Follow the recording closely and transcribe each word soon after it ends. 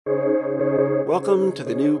Welcome to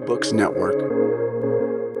the New Books Network.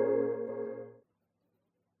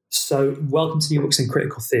 So, welcome to New Books in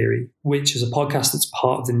Critical Theory, which is a podcast that's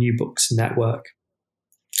part of the New Books Network.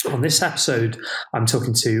 On this episode, I'm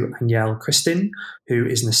talking to Anielle Christin, who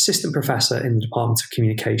is an assistant professor in the Department of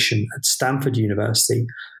Communication at Stanford University,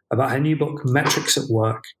 about her new book, Metrics at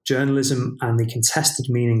Work, Journalism and the Contested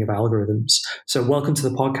Meaning of Algorithms. So, welcome to the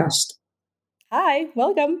podcast. Hi,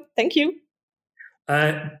 welcome. Thank you.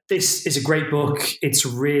 This is a great book. It's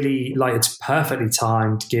really it's perfectly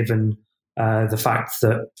timed given the fact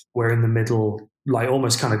that we're in the middle,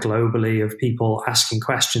 almost kind of globally, of people asking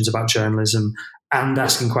questions about journalism and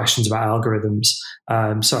asking questions about algorithms.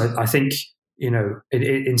 So I think,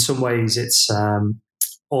 in some ways it's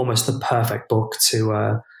almost the perfect book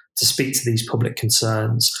to speak to these public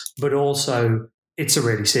concerns, but also it's a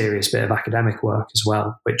really serious bit of academic work as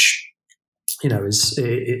well, which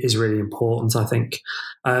is really important, I think.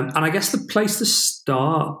 And I guess the place to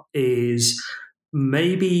start is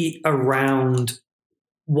maybe around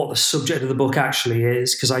what the subject of the book actually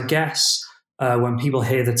is, because I guess when people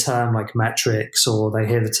hear the term like metrics or they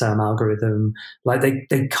hear the term algorithm,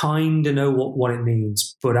 they kind of know what it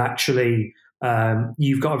means, but actually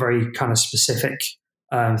you've got a very kind of specific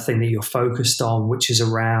thing that you're focused on, which is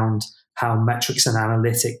around how metrics and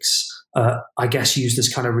analytics I guess used as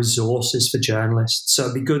kind of resources for journalists. So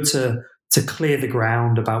it'd be good to clear the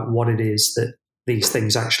ground about what it is that these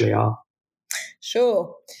things actually are.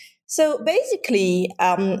 Sure. So basically,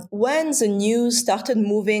 when the news started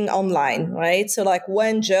moving online, right? So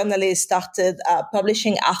when journalists started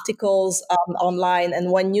publishing articles online,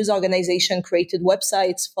 and when news organizations created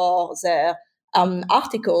websites for their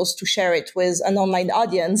articles to share it with an online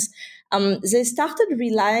audience, they started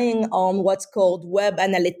relying on what's called web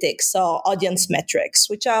analytics or audience metrics,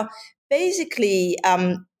 which are basically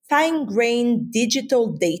fine-grained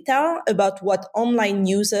digital data about what online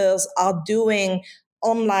users are doing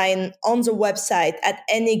online on the website at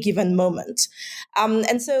any given moment.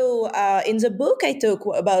 And so in the book, I talk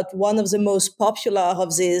about one of the most popular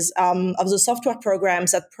of these, of the software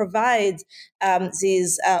programs that provide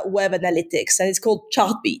these web analytics, and it's called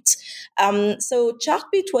Chartbeat. So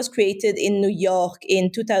Chartbeat was created in New York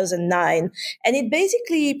in 2009, and it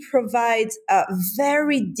basically provides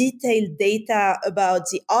very detailed data about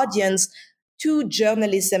the audience to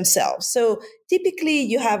journalists themselves. So typically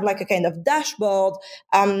you have a kind of dashboard,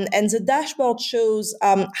 and the dashboard shows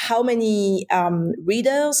how many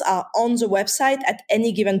readers are on the website at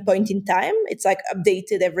any given point in time. It's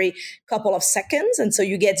updated every couple of seconds. And so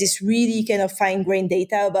you get this really kind of fine-grained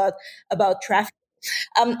data about traffic.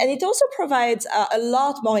 And it also provides a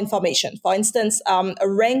lot more information. For instance, a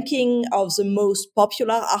ranking of the most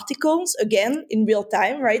popular articles, again, in real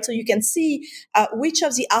time, right? So you can see which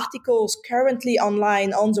of the articles currently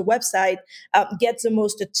online on the website get the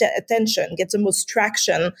most attention, get the most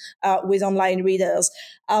traction with online readers.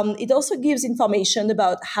 It also gives information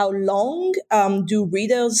about how long do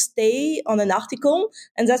readers stay on an article.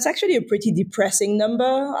 And that's actually a pretty depressing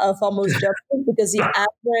number for most journalists, because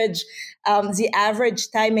the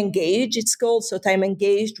average time engaged, it's called, so time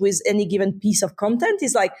engaged with any given piece of content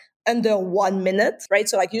is under 1 minute, right?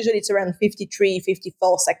 So usually it's around 53,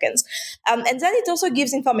 54 seconds. And then it also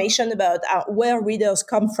gives information about where readers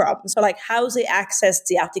come from. So how they access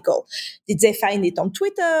the article. Did they find it on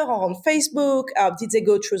Twitter or on Facebook? Did they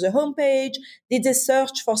go through the homepage? Did they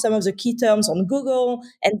search for some of the key terms on Google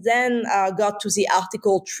and then got to the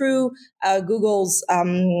article through Google's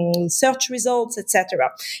search results,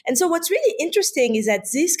 etc.? And so what's really interesting is that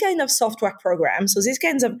these kind of software programs, so these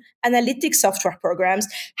kinds of analytic software programs,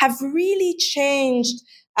 have really changed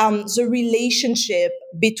the relationship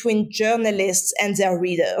between journalists and their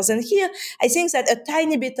readers. And here, I think that a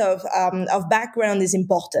tiny bit of background is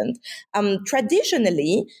important.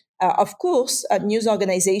 Traditionally, of course, news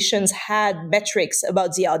organizations had metrics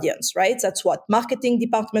about the audience, right? That's what marketing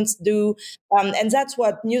departments do. And that's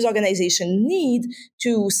what news organizations need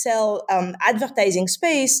to sell advertising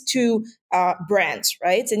space to brands,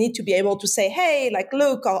 right? They need to be able to say, hey,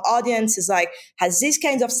 look, our audience is has these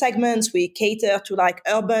kinds of segments. We cater to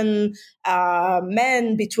urban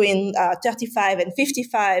men between 35 and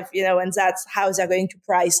 55, and that's how they're going to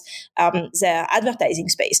price their advertising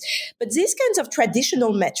space. But these kinds of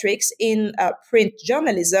traditional metrics in print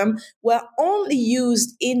journalism were only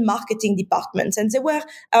used in marketing departments, and they were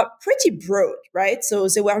pretty broad, right? So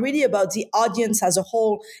they were really about the audience as a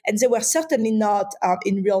whole, and they were certainly not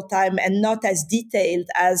in real time and not as detailed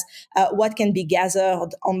as what can be gathered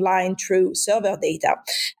online through server data.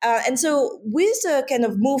 And so with the kind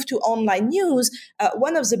of move to online news,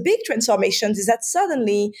 one of the big transformations is that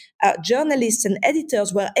suddenly journalists and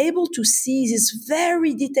editors were able to see this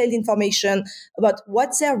very detailed information about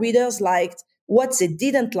what their readers liked, what they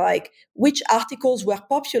didn't like, which articles were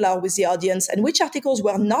popular with the audience and which articles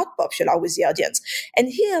were not popular with the audience. And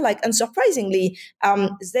here, like unsurprisingly,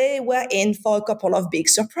 they were in for a couple of big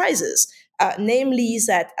surprises. Namely,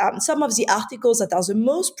 that some of the articles that are the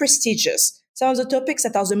most prestigious, some of the topics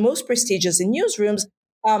that are the most prestigious in newsrooms,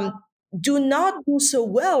 do not do so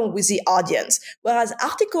well with the audience, whereas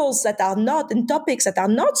articles that are not and topics that are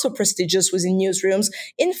not so prestigious within newsrooms,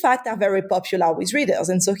 in fact, are very popular with readers.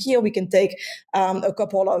 And so here we can take a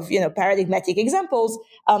couple of paradigmatic examples.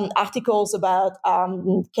 Articles about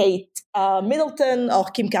Kate Middleton or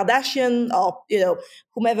Kim Kardashian or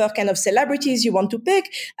whomever kind of celebrities you want to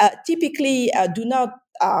pick, typically are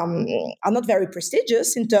not very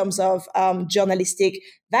prestigious in terms of journalistic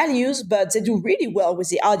values, but they do really well with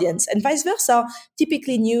the audience, and vice versa.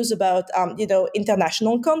 Typically, news about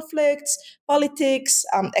international conflicts, politics,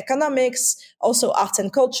 economics, also arts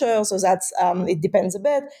and culture. So that's it depends a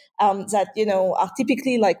bit. That are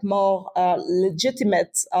typically like more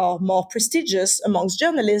legitimate or more prestigious amongst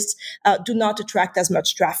journalists, do not attract as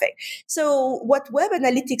much traffic. So what web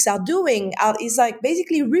analytics are doing is like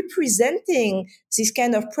basically representing these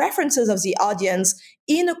kind of preferences of the audience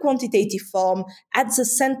in a quantitative form at the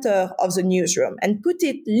center of the newsroom and put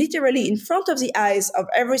it literally in front of the eyes of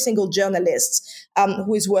every single journalist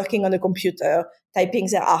who is working on a computer, typing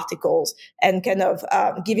their articles and kind of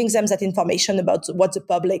giving them that information about what the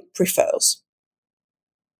public prefers.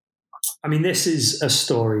 I mean, this is a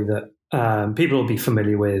story that people will be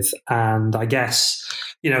familiar with. And I guess,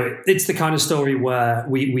 it's the kind of story where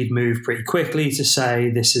we've moved pretty quickly to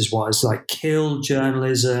say this is what has like killed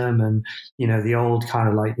journalism and, the old kind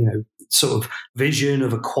of like, sort of vision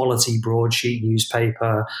of a quality broadsheet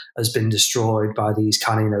newspaper has been destroyed by these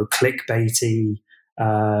kind of, clickbaity,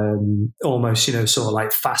 almost, sort of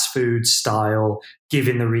like fast food style,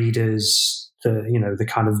 giving the readers the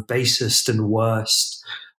kind of basest and worst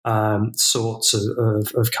sorts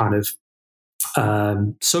of kind of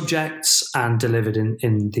subjects and delivered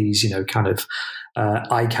in these kind of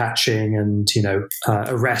eye-catching and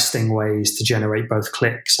arresting ways to generate both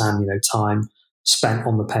clicks and time spent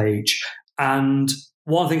on the page. And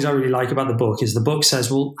one of the things I really like about the book is the book says,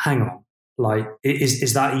 well, hang on, like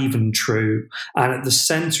is that even true? And at the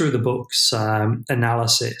center of the book's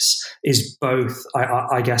analysis is both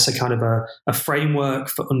I guess a kind of a framework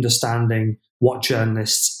for understanding what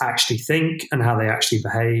journalists actually think and how they actually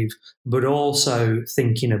behave, but also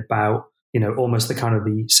thinking about, almost the kind of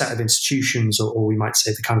the set of institutions, or we might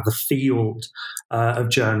say the kind of the field of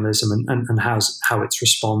journalism and how it's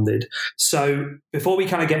responded. So before we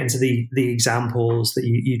kind of get into the examples that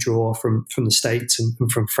you draw from the States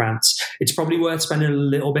and from France, it's probably worth spending a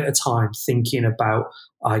little bit of time thinking about,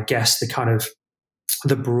 I guess, the kind of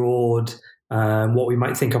the broad, what we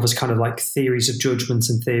might think of as kind of like theories of judgment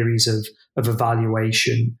and theories of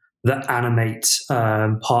evaluation that animate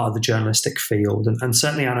part of the journalistic field and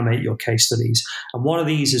certainly animate your case studies. And one of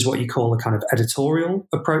these is what you call a kind of editorial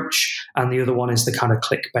approach, and the other one is the kind of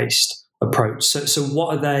click-based approach. So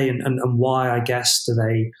what are they and why, I guess, do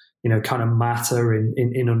they kind of matter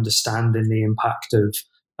in understanding the impact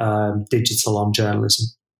of digital on journalism?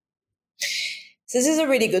 So this is a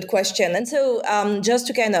really good question. And so just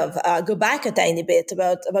to kind of go back a tiny bit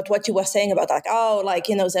about what you were saying about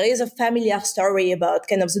there is a familiar story about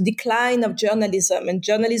kind of the decline of journalism and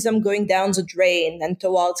journalism going down the drain and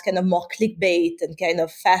towards kind of more clickbait and kind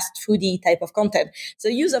of fast foodie type of content. So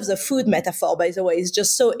the use of the food metaphor, by the way, is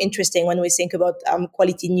just so interesting when we think about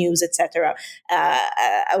quality news, etc.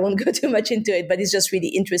 I won't go too much into it, but it's just really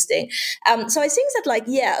interesting. So I think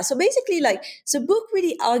that so basically the book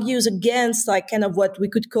really argues against kind of what we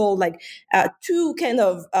could call two kind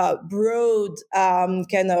of broad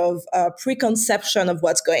preconception of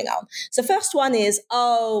what's going on. So first one is,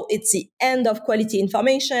 it's the end of quality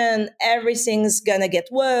information. Everything's gonna get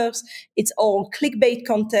worse. It's all clickbait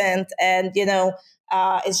content. And,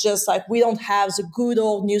 it's just like we don't have the good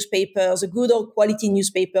old newspapers, the good old quality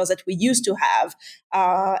newspapers that we used to have.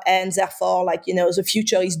 And therefore, the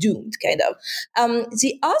future is doomed, kind of.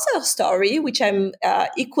 The other story, which I'm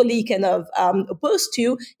equally kind of opposed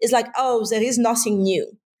to, is there is nothing new.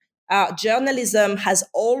 journalism has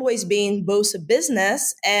always been both a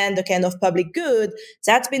business and a kind of public good.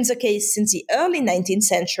 That's been the case since the early 19th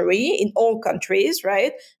century in all countries,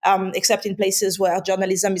 right? Except in places where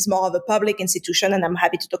journalism is more of a public institution, and I'm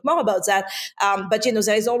happy to talk more about that. But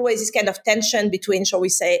there is always this kind of tension between, shall we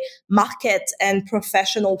say, market and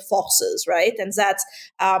professional forces, right? And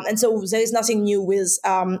so there is nothing new with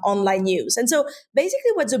online news. And so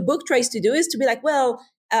basically, what the book tries to do is to be like, well,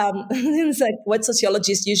 it's like what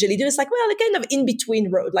sociologists usually do. It's like, well, a kind of in between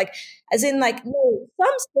road, like as in like, no,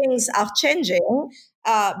 some things are changing,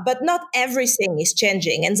 but not everything is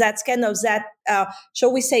changing, and that's kind of that,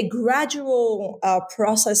 shall we say, gradual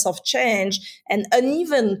process of change, an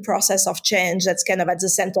uneven process of change that's kind of at the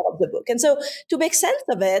center of the book. And so, to make sense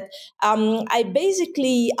of it, I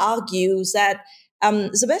basically argue that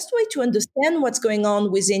the best way to understand what's going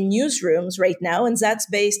on within newsrooms right now, and that's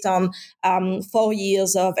based on 4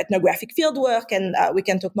 years of ethnographic fieldwork, and we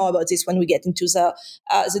can talk more about this when we get into the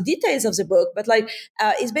details of the book. But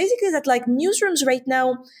it's basically that newsrooms right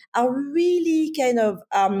now are really kind of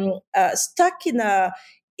stuck in a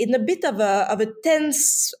bit of a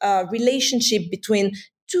tense relationship between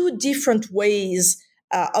two different ways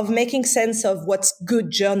of making sense of what's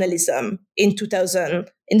good journalism in the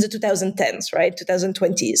 2010s, right,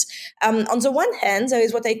 2020s. On the one hand, there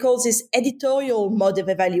is what I call this editorial mode of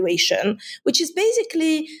evaluation, which is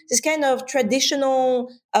basically this kind of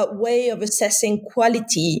traditional way of assessing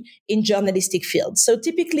quality in journalistic fields. So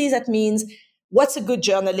typically that means, what's a good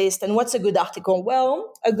journalist and what's a good article?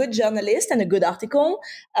 Well, a good journalist and a good article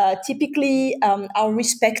typically are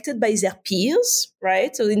respected by their peers,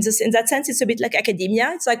 right? So in that sense, it's a bit like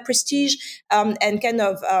academia. It's like prestige and kind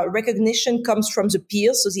of recognition comes from the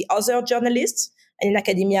peers, so the other journalists. And in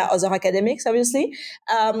academia, other academics, obviously.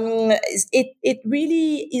 It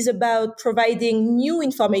really is about providing new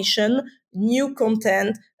information, new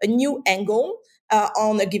content, a new angle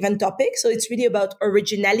on a given topic. So it's really about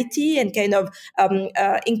originality and kind of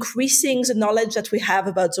increasing the knowledge that we have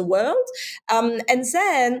about the world. And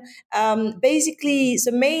then basically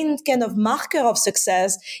the main kind of marker of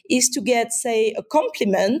success is to get, say, a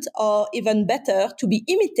compliment, or even better, to be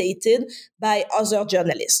imitated by other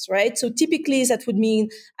journalists, right? So typically that would mean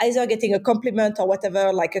either getting a compliment or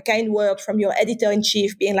whatever, like a kind word from your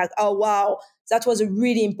editor-in-chief, being like, oh, wow, that was a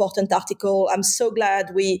really important article. I'm so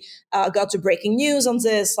glad we got the breaking news on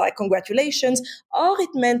this. Like, congratulations. Or it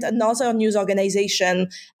meant another news organization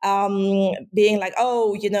being like,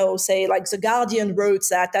 oh, say like The Guardian wrote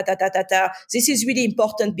that, this is really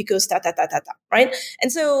important because right?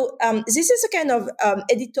 And so this is a kind of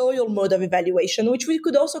editorial mode of evaluation, which we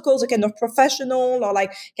could also call the kind of professional or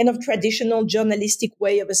like kind of traditional journalistic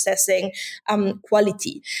way of assessing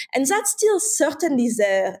quality. And that's still certainly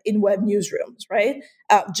there in web newsrooms, right?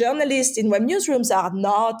 Journalists in web newsrooms are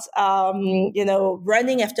not,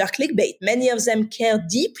 running after clickbait. Many of them care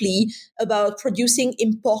deeply about producing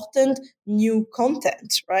important new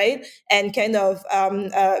content, right? And kind of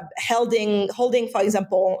holding, for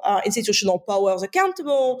example, institutional powers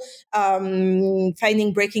accountable,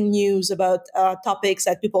 finding breaking news about topics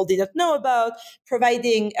that people didn't know about,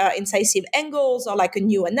 providing incisive angles or like a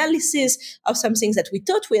new analysis of some things that we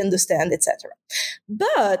thought we understand, etc.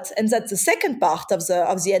 But, and that's the second part of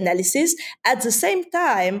the analysis, at the same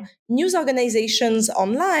time, news organizations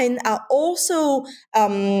online are also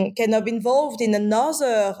kind of involved in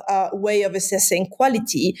another way of assessing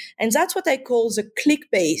quality. And that's what I call the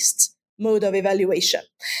click-based mode of evaluation.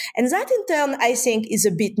 And that in turn, I think, is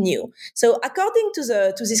a bit new. So according to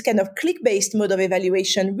this kind of click-based mode of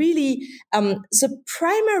evaluation, really the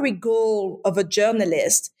primary goal of a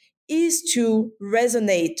journalist is to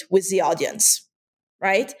resonate with the audience,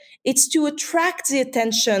 right? It's to attract the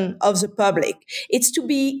attention of the public. It's to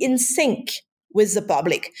be in sync with the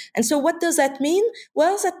public. And so what does that mean?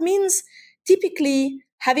 Well, that means typically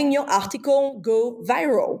having your article go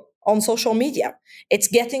viral on social media. It's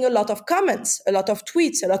getting a lot of comments, a lot of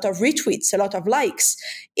tweets, a lot of retweets, a lot of likes.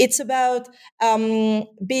 It's about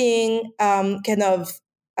being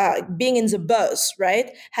being in the buzz,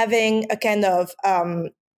 right? Having a kind of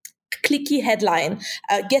clicky headline,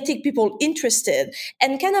 getting people interested,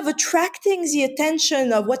 and kind of attracting the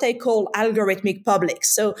attention of what I call algorithmic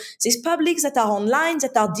publics. So these publics that are online,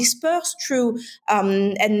 that are dispersed through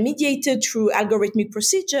and mediated through algorithmic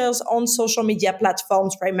procedures on social media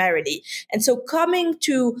platforms primarily. And so coming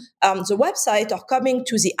to the website or coming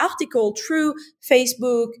to the article through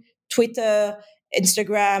Facebook, Twitter,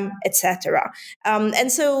 Instagram, etc.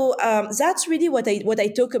 And so that's really what I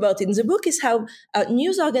talk about in the book, is how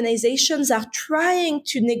news organizations are trying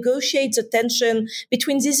to negotiate the tension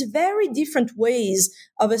between these very different ways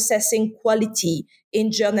of assessing quality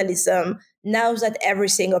in journalism now that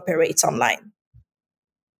everything operates online.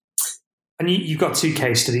 And you've got two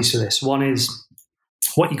case studies for this. One is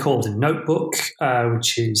what you call the Notebook,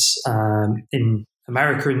 which is in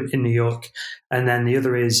America, in New York. And then the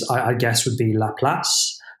other is, I guess, would be La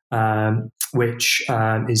Place, which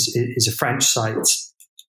is a French site.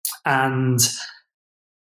 And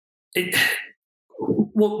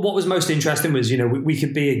what was most interesting was, we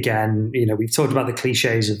could be, again, we've talked about the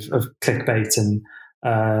cliches of clickbait and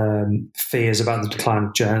fears about the decline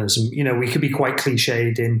of journalism. We could be quite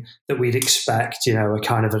cliched in that we'd expect, a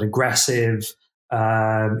kind of an aggressive,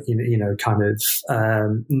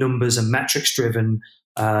 numbers and metrics driven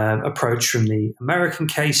approach from the American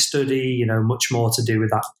case study, much more to do with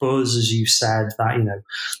that buzz, as you said, that,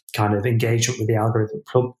 kind of engagement with the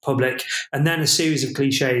algorithmic public. And then a series of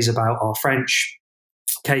cliches about our French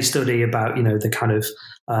case study about, the kind of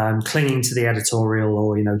clinging to the editorial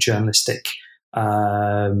or, journalistic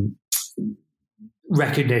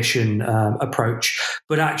recognition approach.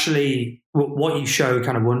 But actually, what you show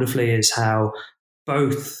kind of wonderfully is how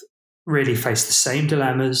both really face the same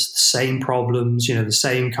dilemmas, the same problems, the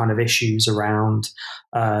same kind of issues around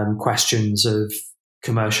questions of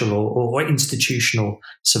commercial or institutional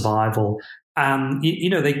survival. And,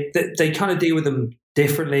 they kind of deal with them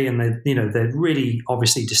differently, and they're really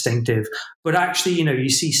obviously distinctive. But actually, you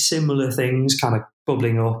see similar things kind of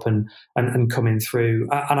bubbling up and coming through.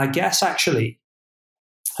 And I guess actually,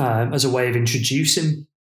 as a way of introducing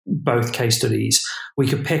both case studies, we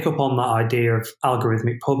could pick up on that idea of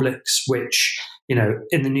algorithmic publics, which, in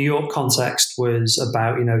the New York context was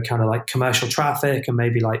about, kind of like commercial traffic and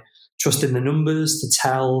maybe like trusting the numbers to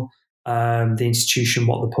tell the institution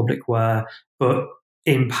what the public were. But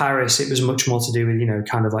in Paris, it was much more to do with,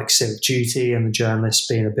 kind of like civic duty and the journalists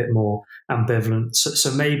being a bit more ambivalent.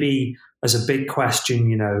 So maybe as a big question,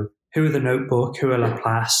 who are the Notebook, who are La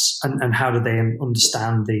Place, and how do they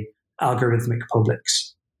understand the algorithmic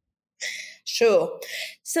publics? Sure.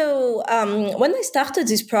 So when I started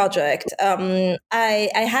this project, I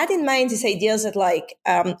had in mind these ideas that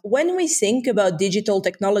when we think about digital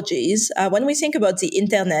technologies, when we think about the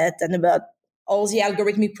internet and about all the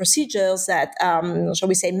algorithmic procedures that, shall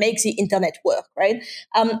we say, make the internet work, right?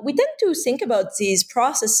 We tend to think about these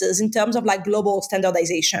processes in terms of global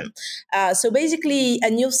standardization. So basically,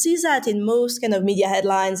 and you'll see that in most kind of media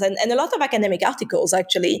headlines and a lot of academic articles,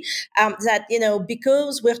 actually, that,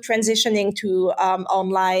 because we're transitioning to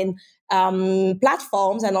online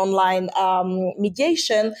platforms and online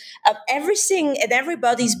mediation, everything and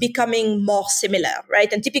everybody's becoming more similar,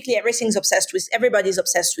 right? And typically everybody's obsessed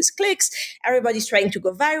with clicks, everybody's trying to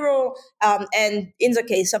go viral. And in the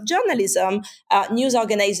case of journalism, news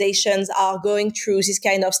organizations are going through this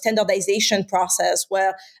kind of standardization process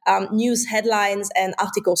where news headlines and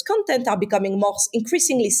articles content are becoming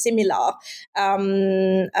increasingly similar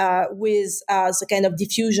with the kind of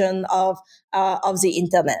diffusion of the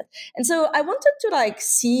internet. And so I wanted to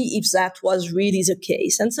see if that was really the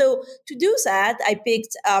case. And so to do that, I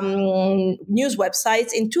picked news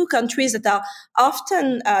websites in two countries that are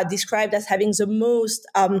often described as having the most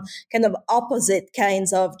kind of opposite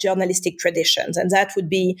kinds of journalistic traditions. And that would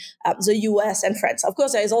be the US and France. Of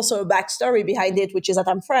course, there is also a backstory behind it, which is that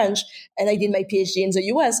I'm French and I did my PhD in the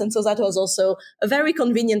US. And so that was also a very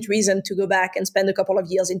convenient reason to go back and spend a couple of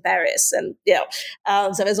years in Paris. And,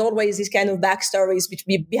 so there's always this kind of backstories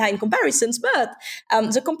behind comparisons, but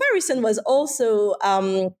the comparison was also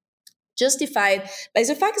justified by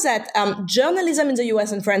the fact that journalism in the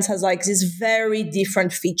US and France has these very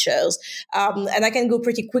different features. And I can go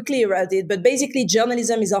pretty quickly around it, but basically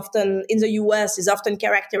journalism is often, in the US, is often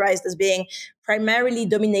characterized as being primarily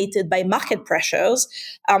dominated by market pressures.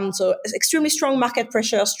 So extremely strong market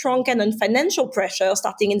pressure, strong kind of financial pressure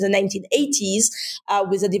starting in the 1980s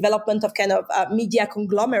with the development of kind of media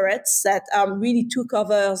conglomerates that really took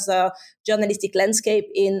over the journalistic landscape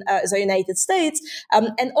in the United States.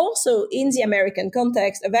 And also in the American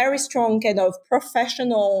context, a very strong kind of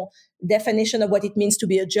professional definition of what it means to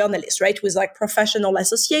be a journalist, right? With professional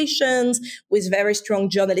associations, with very strong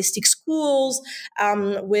journalistic schools,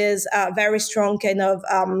 with very strong kind of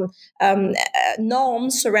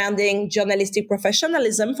norms surrounding journalistic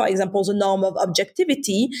professionalism. For example, the norm of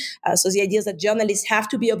objectivity. So the idea is that journalists have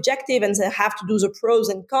to be objective and they have to do the pros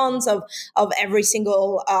and cons of every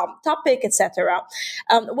single topic, etc.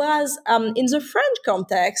 Whereas in the French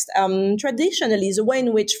context, traditionally, the way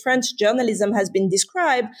in which French journalism has been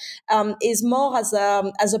described is more as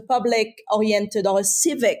a public-oriented or a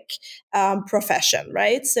civic profession,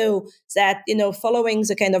 right? So that, following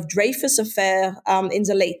the kind of Dreyfus affair in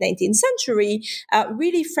the late 19th century,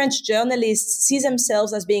 really French journalists see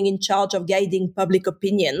themselves as being in charge of guiding public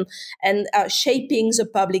opinion and shaping the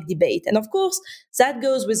public debate. And of course, that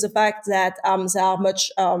goes with the fact that there are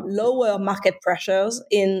much lower market pressures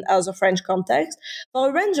in the French context for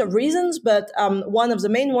a range of reasons. But one of the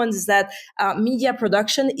main ones is that media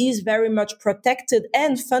production is very much protected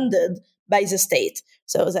and funded by the state.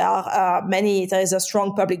 So there is a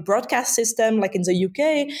strong public broadcast system like in the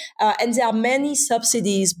UK, and there are many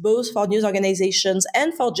subsidies both for news organizations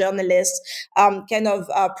and for journalists,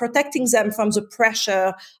 protecting them from the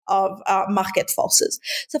pressure of market forces.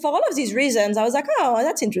 So for all of these reasons, I was like, oh,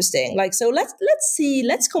 that's interesting. So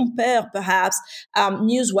let's compare perhaps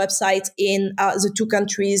news websites in the two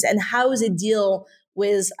countries and how they deal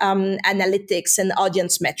with analytics and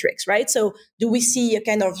audience metrics, right? So do we see a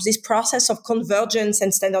kind of this process of convergence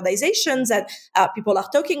and standardization that people are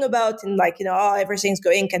talking about and everything's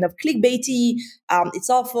going kind of clickbaity, it's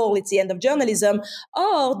awful, it's the end of journalism?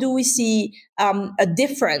 Or do we see a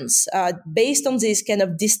difference based on these kind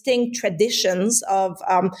of distinct traditions of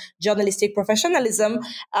journalistic professionalism,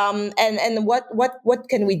 and what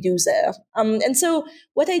can we do there? And so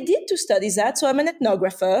what I did to study that, so I'm an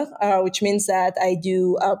ethnographer, which means that I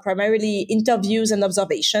do primarily interviews and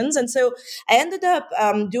observations. And so I ended up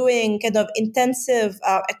doing kind of intensive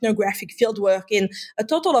ethnographic fieldwork in a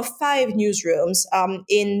total of 5 newsrooms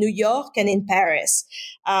in New York and in Paris.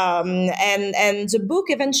 And the book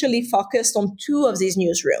eventually focused on 2 of these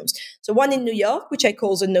newsrooms. So one in New York, which I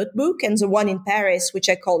call The Notebook, and the one in Paris, which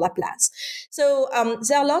I call La Place. So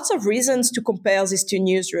there are lots of reasons to compare these 2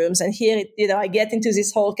 newsrooms. And here, I get into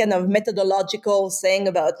this whole kind of methodological thing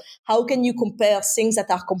about how can you compare things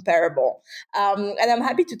that are comparable. And I'm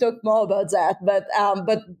happy to talk more about that. But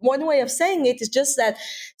one way of saying it is just that,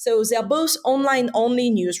 so they're both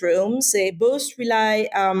online-only newsrooms. They both rely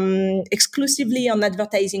exclusively on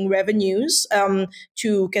advertising revenues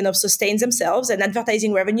to kind of sustain themselves. And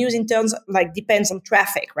advertising revenues in terms depends on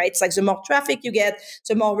traffic, right? It's like the more traffic you get,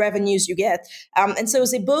 the more revenues you get. And so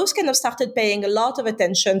they both kind of started paying a lot of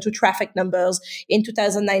attention to traffic numbers in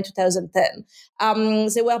 2009, 2010.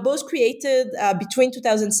 They were both created between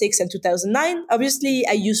 2006 and 2009. Obviously,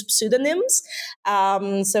 I use pseudonyms.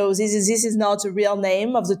 So this is not the real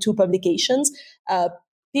name of the 2 publications.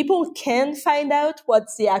 People can find out what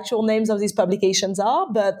the actual names of these publications are,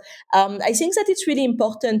 but I think that it's really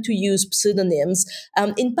important to use pseudonyms,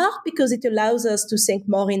 in part because it allows us to think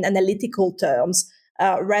more in analytical terms,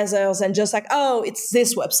 rather than just oh, it's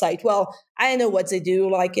this website. Well, I know what they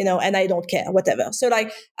do, and I don't care, whatever. So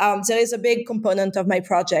there is a big component of my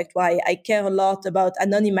project why I care a lot about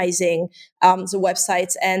anonymizing the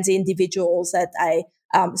websites and the individuals that I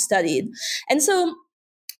studied. And so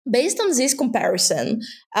based on this comparison,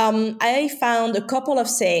 I found a couple of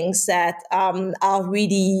things that are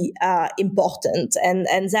really important. And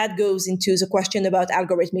that goes into the question about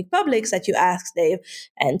algorithmic publics that you asked, Dave.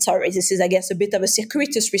 And sorry, this is, I guess, a bit of a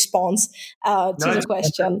circuitous response to the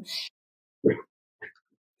question.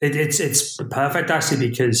 It's perfect, actually,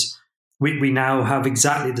 because we now have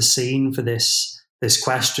exactly the scene for this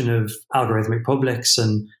question of algorithmic publics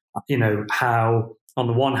and, how, on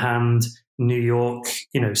the one hand, New York,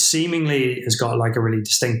 seemingly has got a really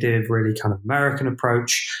distinctive, really kind of American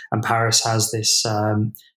approach, and Paris has this,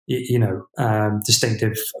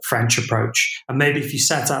 distinctive French approach. And maybe if you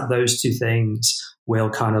set up those 2 things, we'll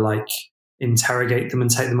kind of interrogate them and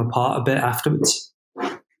take them apart a bit afterwards.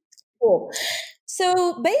 Cool.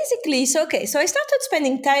 So basically, so I started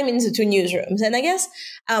spending time in the 2 newsrooms, and I guess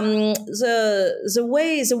the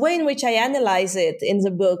way in which I analyze it in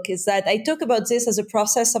the book is that I talk about this as a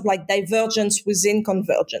process of divergence within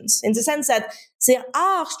convergence, in the sense that there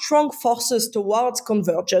are strong forces towards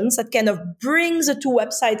convergence that kind of bring the 2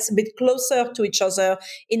 websites a bit closer to each other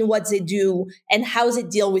in what they do and how they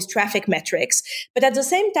deal with traffic metrics. But at the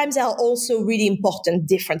same time, there are also really important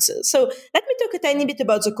differences. So let me talk a tiny bit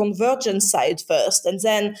about the convergence side first, and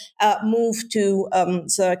then move to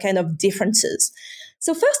the kind of differences.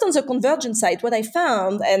 So first, on the convergence side, what I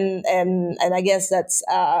found, and I guess that's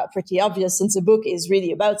pretty obvious since the book is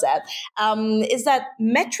really about that, is that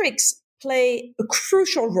metrics play a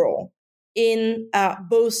crucial role in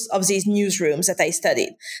both of these newsrooms that I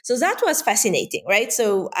studied. So that was fascinating, right?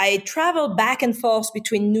 So I traveled back and forth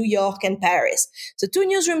between New York and Paris. So two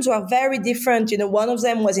newsrooms were very different. One of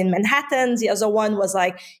them was in Manhattan. The other one was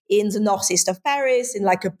like in the northeast of Paris, in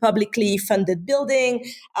like a publicly funded building.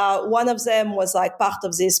 One of them was like part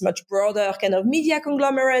of this much broader kind of media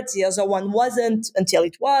conglomerate. The other one wasn't until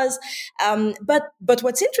it was. But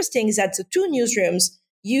what's interesting is that the two newsrooms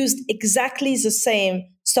used exactly the same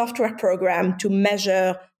software program to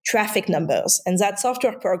measure traffic numbers. And that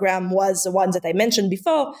software program was the one that I mentioned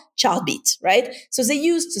before, Chartbeat, right? So they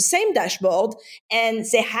used the same dashboard, and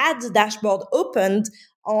they had the dashboard opened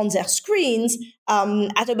on their screens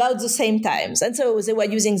at about the same times. And so they were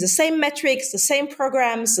using the same metrics, the same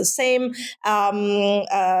programs, the same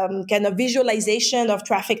kind of visualization of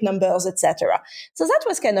traffic numbers, etc. So that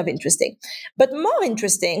was kind of interesting. But more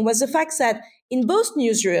interesting was the fact that in both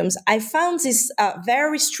newsrooms, I found this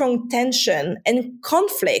very strong tension and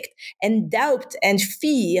conflict and doubt and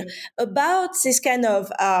fear about this kind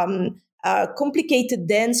of complicated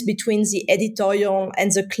dance between the editorial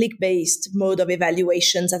and the click-based mode of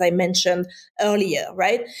evaluations that I mentioned earlier,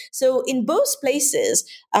 right? So in both places,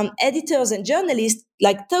 editors and journalists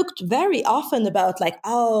like talked very often about like,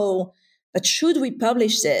 oh, but should we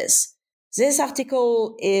publish this? This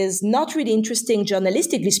article is not really interesting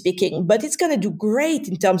journalistically speaking, but it's going to do great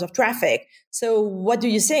in terms of traffic. So what do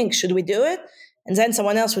you think? Should we do it? And then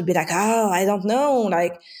someone else would be like, oh, I don't know.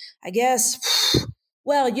 Like, I guess,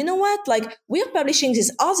 well, you know what? Like, we're publishing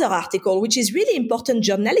this other article, which is really important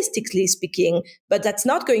journalistically speaking, but that's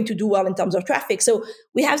not going to do well in terms of traffic. So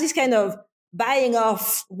we have this kind of buying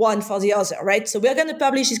off one for the other, right? So we're going to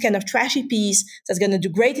publish this kind of trashy piece that's going to do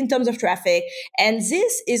great in terms of traffic. And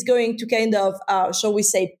this is going to kind of, shall we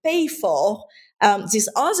say, pay for this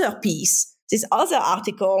other piece, this other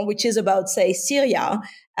article, which is about, say, Syria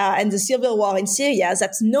and the civil war in Syria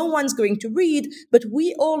that no one's going to read, but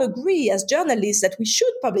we all agree as journalists that we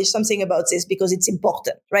should publish something about this because it's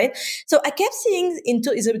important, right? So I kept seeing into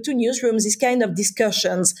the two newsrooms these kind of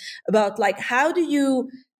discussions about like, how do you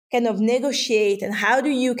kind of negotiate and how do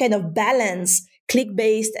you kind of balance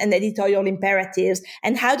click-based and editorial imperatives?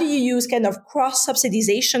 And how do you use kind of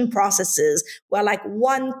cross-subsidization processes where like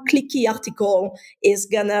one clicky article is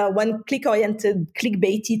one click-oriented,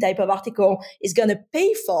 clickbaity type of article is gonna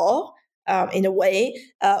pay for, in a way,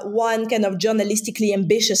 one kind of journalistically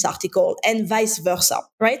ambitious article and vice versa,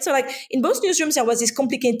 right? So like in both newsrooms, there was this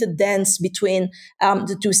complicated dance between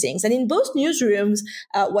the two things. And in both newsrooms,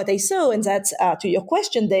 what I saw, and that's to your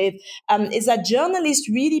question, Dave, is that journalists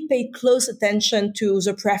really paid close attention to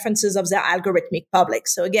the preferences of their algorithmic public.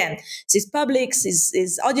 So again, these publics,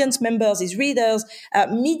 these audience members, these readers,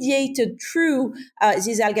 mediated through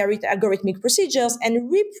these algorithmic procedures and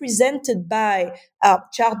represented by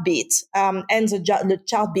Chartbeat and the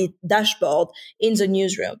Chartbeat dashboard in the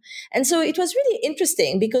newsroom. And so it was really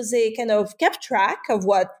interesting because they kind of kept track of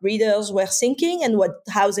what readers were thinking and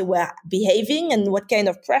how they were behaving and what kind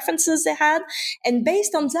of preferences they had. And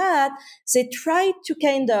based on that, they tried to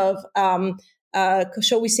kind of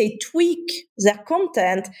shall we say, tweak their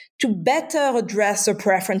content to better address the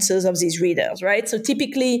preferences of these readers, right? So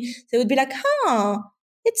typically they would be like,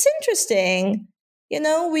 it's interesting.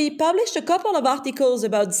 We published a couple of articles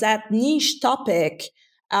about that niche topic,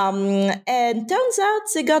 and turns out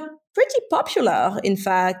they got pretty popular. In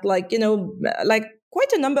fact, like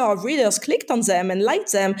quite a number of readers clicked on them and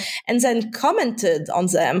liked them and then commented on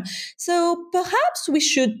them. So perhaps we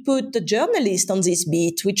should put the journalist on this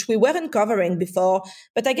beat, which we weren't covering before.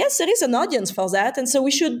 But I guess there is an audience for that. And so we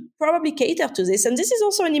should probably cater to this. And this is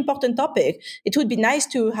also an important topic. It would be nice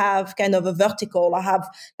to have kind of a vertical or have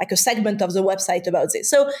like a segment of the website about this.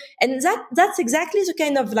 So, and that's exactly the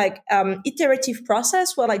kind of like iterative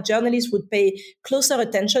process where like journalists would pay closer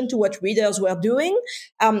attention to what readers were doing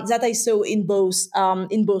that I saw in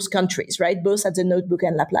both countries, right? Both at the Notebook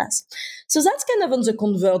and Laplace. So that's kind of on the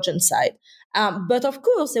convergence side. But of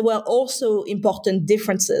course, there were also important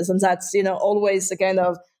differences. And that's, always the kind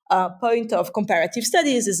of point of comparative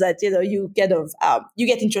studies is that, you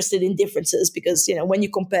get interested in differences because, when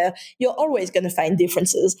you compare, you're always going to find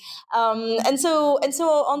differences. And so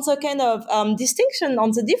on the kind of distinction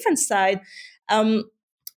on the difference side,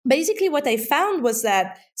 basically what I found was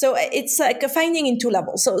that, so it's like a finding in two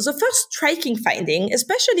levels. So the first striking finding,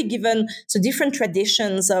 especially given the different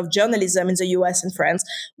traditions of journalism in the US and France,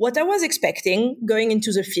 what I was expecting going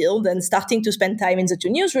into the field and starting to spend time in the two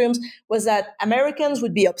newsrooms was that Americans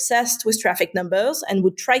would be obsessed with traffic numbers and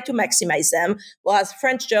would try to maximize them, whereas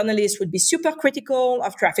French journalists would be super critical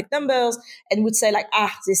of traffic numbers and would say like,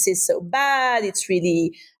 this is so bad. It's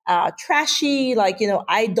really trashy, like,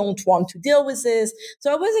 I don't want to deal with this.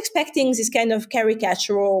 So I was expecting this kind of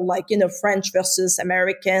caricatural, like, French versus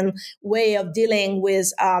American way of dealing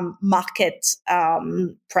with market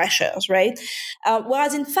pressures, right?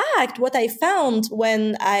 Whereas in fact, what I found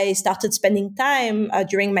when I started spending time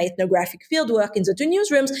during my ethnographic fieldwork in the two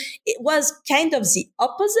newsrooms, it was kind of the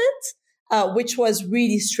opposite, which was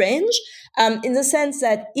really strange. In the sense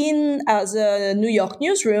that in the New York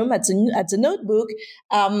newsroom at the Notebook,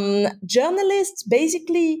 journalists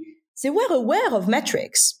basically, they were aware of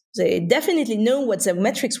metrics. They definitely know what the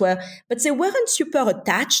metrics were, but they weren't super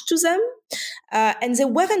attached to them. And they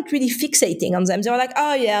weren't really fixating on them. They were like,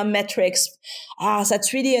 oh yeah, metrics.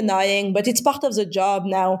 That's really annoying, but it's part of the job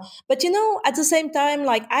now. But at the same time,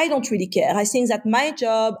 like, I don't really care. I think that my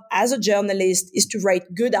job as a journalist is to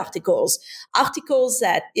write good articles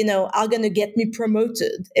that, are going to get me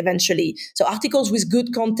promoted eventually. So articles with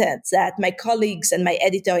good content that my colleagues and my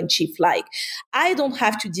editor-in-chief like. I don't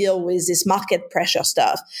have to deal with this market pressure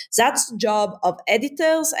stuff. That's the job of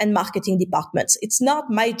editors and marketing departments. It's not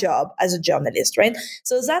my job as a journalist, right?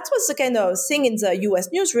 So that was the kind of thing in the US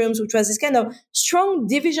newsrooms, which was this kind of strong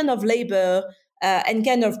division of labor and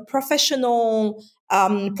kind of professional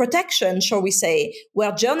protection, shall we say,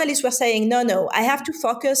 where journalists were saying, no, I have to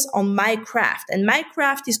focus on my craft. And my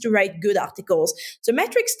craft is to write good articles. The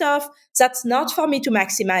metric stuff, that's not for me to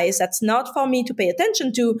maximize. That's not for me to pay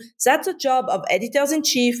attention to. That's the job of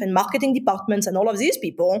editors-in-chief and marketing departments and all of these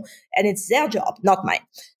people. And it's their job, not mine.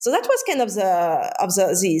 So that was kind of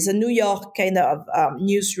the New York kind of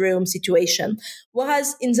newsroom situation.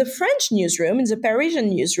 Whereas in the French newsroom, in the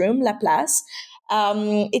Parisian newsroom, La Place,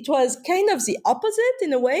 it was kind of the opposite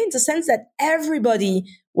in a way, in the sense that everybody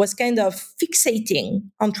was kind of fixating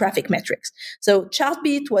on traffic metrics. So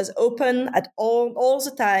Chartbeat was open at all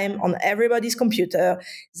the time on everybody's computer.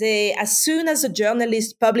 As soon as a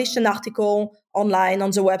journalist published an article online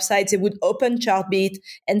on the website, they would open Chartbeat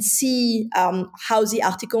and see how the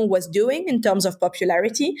article was doing in terms of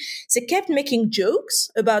popularity. They kept making jokes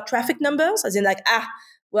about traffic numbers, as in like,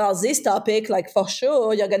 well, this topic, like, for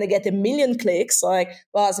sure, you're going to get 1 million clicks. Like,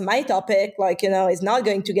 whereas my topic, like, is not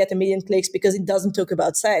going to get 1 million clicks because it doesn't talk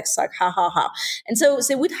about sex. Like, ha, ha, ha. And so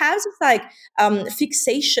they would have this, like,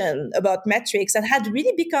 fixation about metrics that had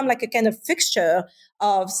really become like a kind of fixture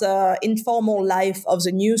of the informal life of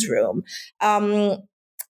the newsroom.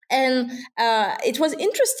 And it was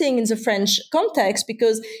interesting in the French context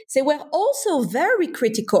because they were also very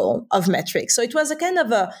critical of metrics. So it was a kind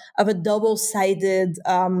of a double-sided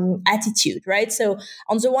attitude, right? So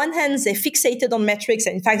on the one hand, they fixated on metrics,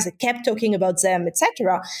 and in fact, they kept talking about them,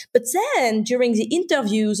 etc. But then during the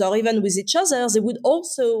interviews or even with each other, they would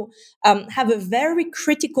also have a very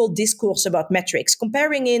critical discourse about metrics,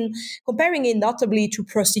 comparing it notably to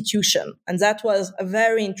prostitution. And that was a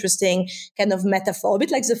very interesting kind of metaphor, a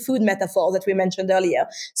bit like the food metaphor that we mentioned earlier.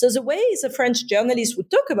 So the way the French journalists would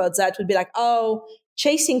talk about that would be like, oh,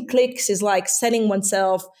 chasing clicks is like selling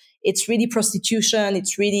oneself. It's really prostitution.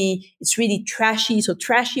 It's really trashy. So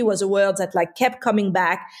trashy was a word that like kept coming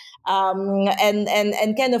back.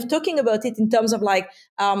 And kind of talking about it in terms of like,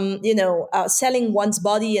 selling one's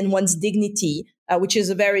body and one's dignity, which is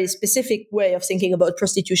a very specific way of thinking about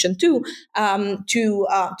prostitution too, to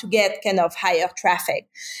get kind of higher traffic.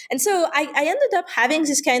 And so I ended up having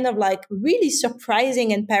this kind of like really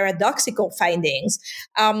surprising and paradoxical findings.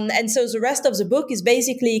 And so the rest of the book is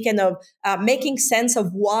basically kind of making sense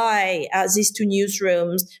of why these two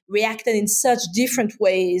newsrooms reacted in such different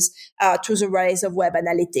ways to the rise of web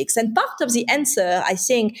analytics. And part of the answer, I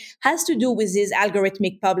think, has to do with these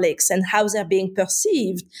algorithmic publics and how they're being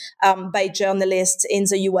perceived by journalists in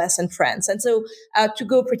the US and France. And so to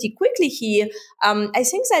go pretty quickly here, I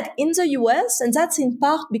think that in the US, and that's in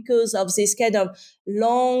part because of this kind of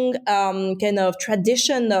long kind of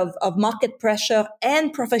tradition of market pressure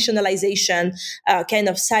and professionalization kind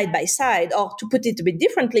of side by side, or to put it a bit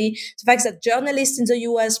differently, the fact that journalists in the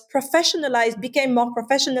US became more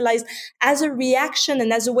professionalized as a reaction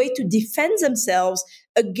and as a way to defend themselves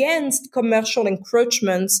against commercial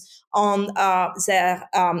encroachments on their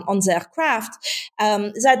craft.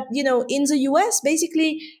 That in the US,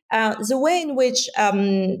 basically, the way in which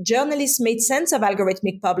journalists made sense of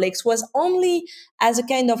algorithmic publics was only as a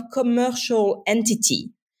kind of commercial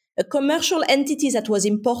entity. A commercial entity that was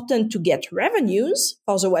important to get revenues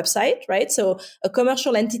for the website, right? So a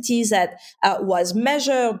commercial entity that was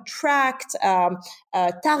measured, tracked,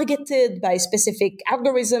 targeted by specific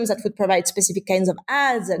algorithms that would provide specific kinds of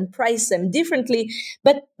ads and price them differently.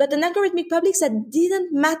 But an algorithmic public that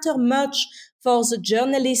didn't matter much for the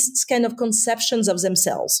journalists' kind of conceptions of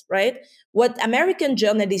themselves, right? What American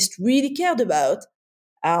journalists really cared about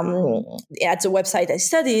at the website I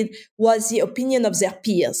studied was the opinion of their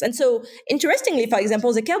peers. And so, interestingly, for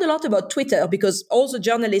example, they cared a lot about Twitter because all the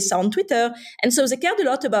journalists are on Twitter. And so they cared a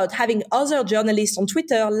lot about having other journalists on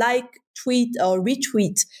Twitter tweet or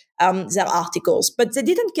retweet their articles, but they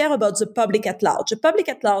didn't care about the public at large. The public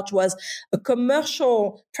at large was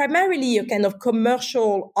primarily a kind of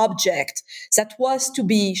commercial object that was to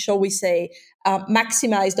be, shall we say,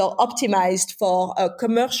 maximized or optimized for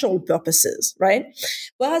commercial purposes, right?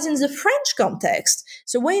 Whereas in the French context,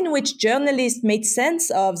 the way in which journalists made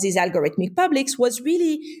sense of these algorithmic publics was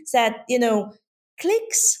really that,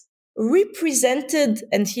 clicks represented,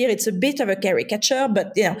 and here it's a bit of a caricature,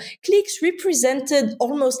 but clicks represented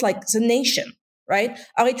almost like the nation, right?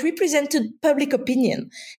 Or it represented public opinion.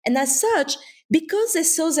 And as such, because they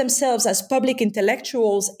saw themselves as public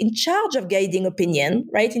intellectuals in charge of guiding opinion,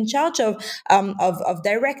 right, in charge of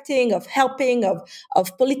directing, of helping,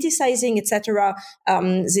 of politicizing, etc.,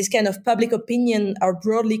 this kind of public opinion are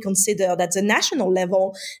broadly considered at the national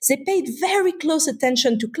level. They paid very close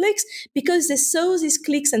attention to clicks because they saw these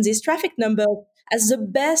clicks and these traffic numbers as the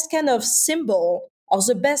best kind of symbol or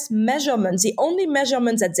the best measurements, the only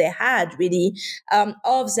measurements that they had really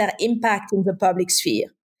of their impact in the public sphere.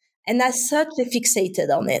 And as such, they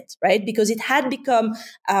fixated on it, right? Because it had become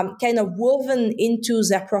kind of woven into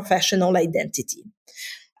their professional identity.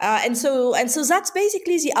 And so that's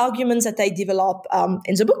basically the arguments that I develop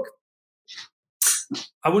in the book.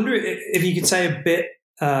 I wonder if you could say a bit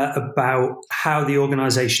about how the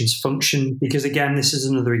organizations function, because again, this is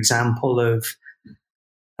another example of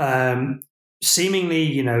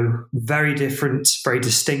seemingly, very different, very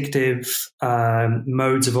distinctive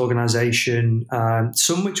modes of organization,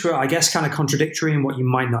 some which were, I guess, kind of contradictory in what you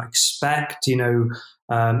might not expect.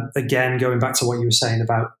 Again, going back to what you were saying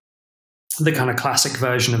about the kind of classic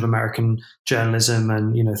version of American journalism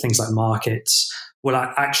and, things like markets. Well,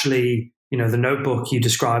 actually, the Notebook you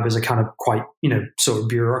describe as a kind of quite, sort of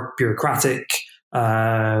bureaucratic,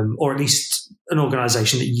 or at least an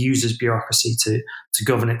organization that uses bureaucracy to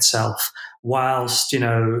govern itself. Whilst,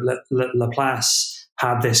 Laplace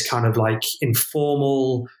had this kind of like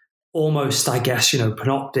informal, almost, I guess,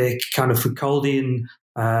 panoptic kind of Foucauldian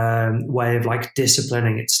way of like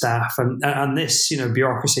disciplining its staff. And this,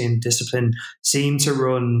 bureaucracy and discipline seemed to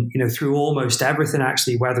run, through almost everything,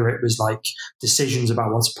 actually, whether it was like decisions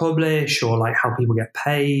about what to publish or like how people get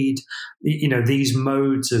paid, these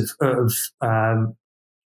modes of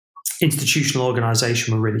institutional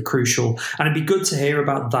organization were really crucial. And it'd be good to hear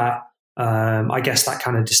about that. I guess that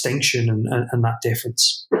kind of distinction and that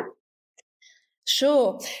difference.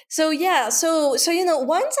 Sure. So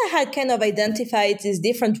once I had kind of identified these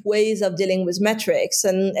different ways of dealing with metrics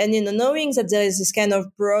and knowing that there is this kind of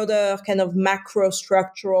broader kind of macro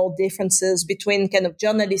structural differences between kind of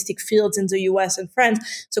journalistic fields in the US and France.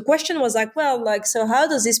 So the question was so how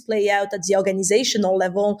does this play out at the organizational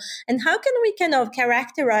level? And how can we kind of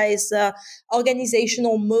characterize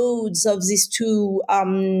organizational modes of these two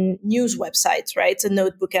news websites, right? The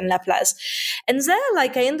Notebook and Laplace. And there, I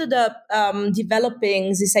ended up developing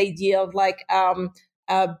this idea of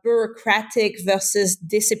bureaucratic versus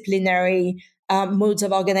disciplinary modes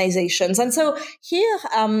of organizations. And so here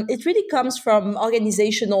it really comes from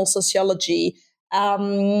organizational sociology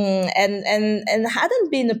and hadn't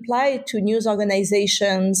been applied to news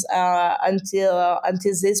organizations until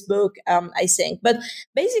this book, I think. But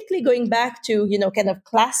basically going back to, kind of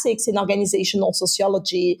classics in organizational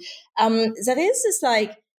sociology, there is this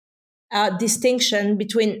distinction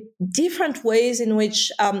between different ways in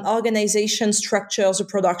which organization structures the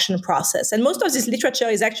production process. And most of this literature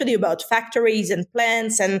is actually about factories and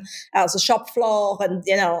plants and the shop floor and,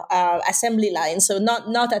 assembly lines. So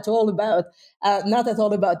not at all about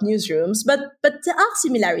newsrooms, but there are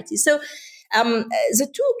similarities. So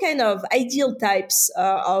the two kind of ideal types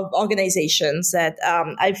of organizations that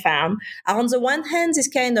I found are, on the one hand, this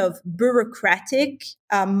kind of bureaucratic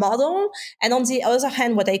model, and on the other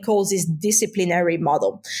hand, what I call this disciplinary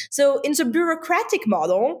model. So in the bureaucratic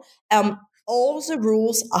model, all the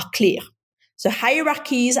rules are clear. The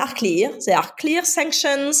hierarchies are clear. There are clear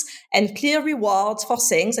sanctions and clear rewards for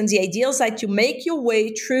things. And the idea is that you make your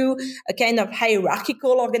way through a kind of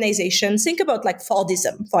hierarchical organization. Think about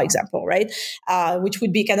Fordism, for example, right? Which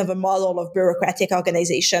would be kind of a model of bureaucratic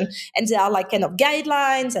organization. And there are kind of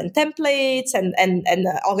guidelines and templates and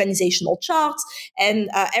organizational charts. And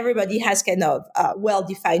everybody has kind of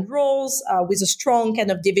well-defined roles with a strong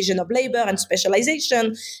kind of division of labor and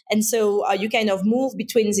specialization. And so you kind of move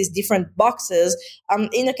between these different boxes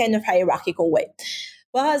in a kind of hierarchical way.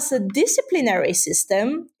 Whereas the disciplinary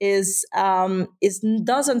system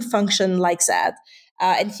doesn't function like that.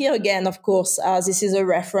 And here again, of course, this is a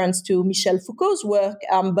reference to Michel Foucault's work,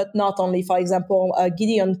 but not only. For example,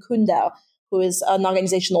 Gideon Kunda, who is an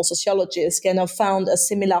organizational sociologist, kind of found a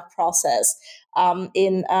similar process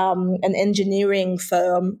in an engineering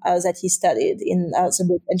firm that he studied in the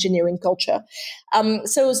book Engineering Culture.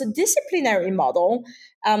 So the disciplinary model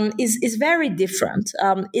is very different.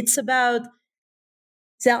 It's about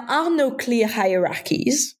there are no clear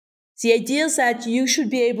hierarchies. The idea is that you should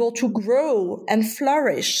be able to grow and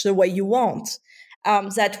flourish the way you want,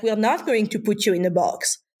 that we're not going to put you in a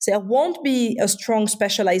box. There won't be a strong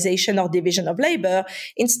specialization or division of labor.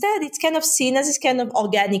 Instead, it's kind of seen as this kind of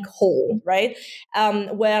organic whole, right?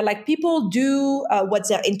 Where like people do what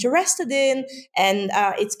they're interested in, and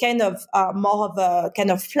it's kind of more of a kind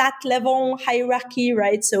of flat level hierarchy,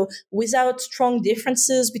 right? So without strong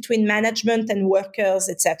differences between management and workers,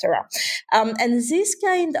 etc. And this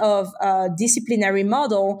kind of disciplinary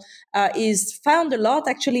model is found a lot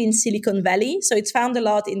actually in Silicon Valley. So it's found a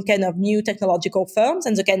lot in kind of new technological firms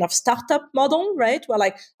and the kind of startup model, right? We're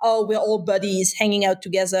like, oh, we're all buddies hanging out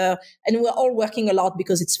together and we're all working a lot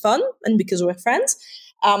because it's fun and because we're friends.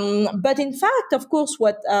 But in fact, of course,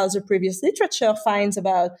 what the previous literature finds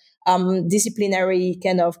about disciplinary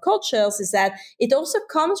kind of cultures is that it also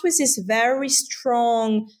comes with this very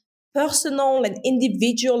strong personal and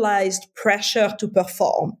individualized pressure to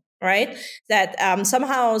perform. Right? That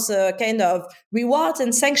somehow the kind of rewards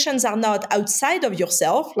and sanctions are not outside of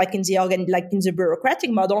yourself, like in the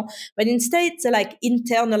bureaucratic model, but instead they're like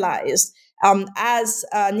internalized as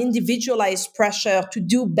an individualized pressure to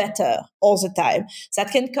do better all the time. That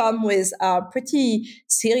can come with pretty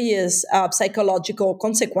serious psychological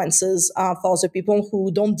consequences for the people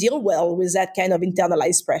who don't deal well with that kind of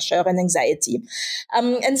internalized pressure and anxiety.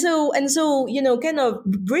 And so, kind of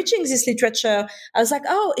bridging this literature, I was like,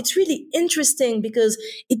 oh, it's really interesting because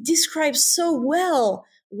it describes so well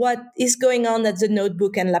what is going on at the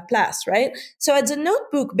Notebook and Laplace, right? So at the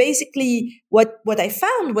Notebook, basically what I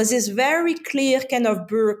found was this very clear kind of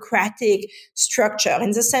bureaucratic structure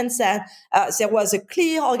in the sense that there was a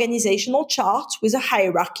clear organizational chart with a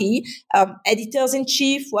hierarchy.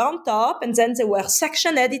 Editors-in-chief were on top, and then there were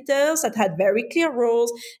section editors that had very clear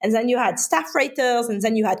roles, and then you had staff writers, and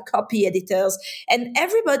then you had copy editors, and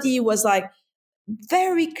everybody was like,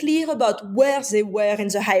 very clear about where they were in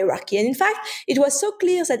the hierarchy. And in fact, it was so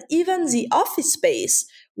clear that even the office space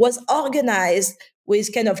was organized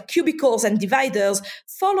with kind of cubicles and dividers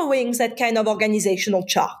following that kind of organizational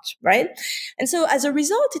chart, right? And so as a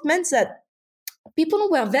result, it meant that people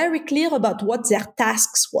were very clear about what their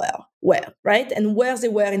tasks were, right? And where they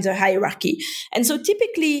were in the hierarchy. And so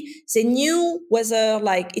typically they knew whether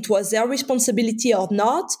like it was their responsibility or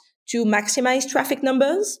not to maximize traffic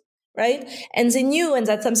numbers, right? And they knew, and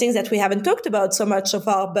that's something that we haven't talked about so much so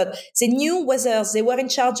far, but they knew whether they were in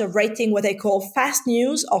charge of writing what I call fast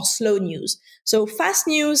news or slow news. So fast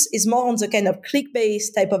news is more on the kind of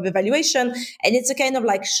click-based type of evaluation, and it's a kind of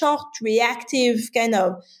like short, reactive kind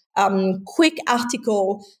of quick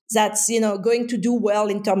article that's, going to do well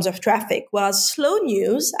in terms of traffic. Whereas slow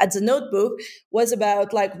news at the Notebook was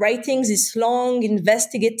about like writing these long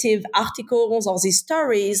investigative articles or these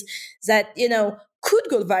stories that, could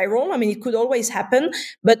go viral. I mean, it could always happen,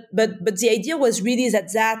 but the idea was really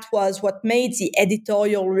that was what made the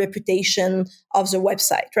editorial reputation of the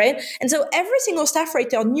website, right? And so every single staff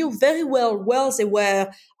writer knew very well they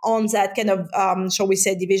were on that kind of, shall we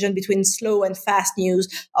say, division between slow and fast news,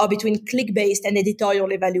 or between click-based and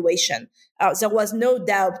editorial evaluation. There was no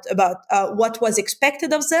doubt about what was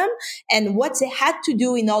expected of them and what they had to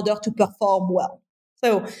do in order to perform well.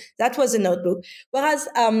 So that was a Notebook. Whereas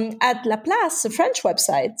at Laplace, the French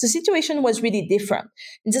website, the situation was really different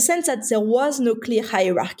in the sense that there was no clear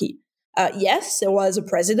hierarchy. Yes, there was a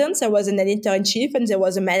president, there was an editor-in-chief, and there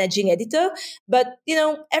was a managing editor. But,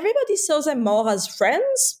 everybody saw them more as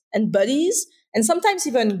friends and buddies, and sometimes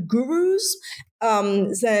even gurus,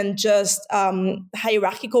 than just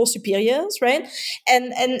hierarchical superiors, right?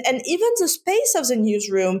 And even the space of the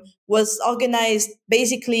newsroom was organized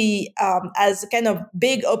basically as a kind of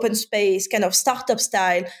big open space, kind of startup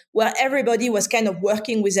style, where everybody was kind of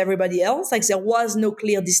working with everybody else. Like there was no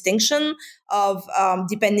clear distinction of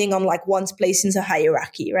depending on like one's place in the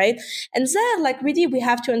hierarchy, right? And there, like really, we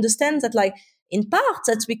have to understand that like in part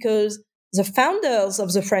that's because the founders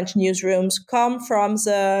of the French newsrooms come from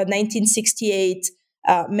the 1968,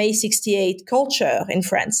 May 68 culture in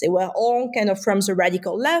France. They were all kind of from the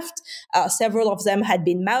radical left. Several of them had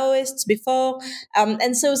been Maoists before.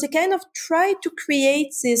 And so they kind of tried to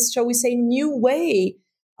create this, shall we say, new way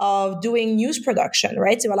of doing news production,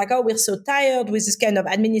 right? They were like, oh, we're so tired with this kind of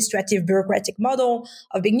administrative bureaucratic model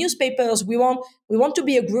of big newspapers. We want to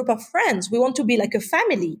be a group of friends. We want to be like a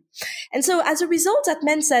family. And so as a result, that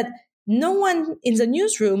meant that no one in the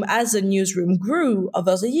newsroom, as the newsroom grew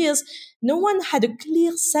over the years, no one had a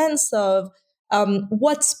clear sense of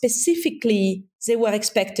what specifically they were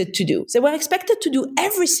expected to do. They were expected to do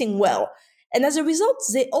everything well. And as a result,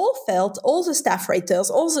 they all felt, all the staff writers,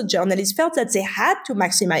 all the journalists felt that they had to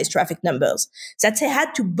maximize traffic numbers, that they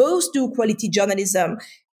had to both do quality journalism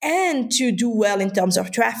and to do well in terms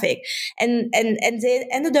of traffic. And they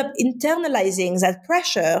ended up internalizing that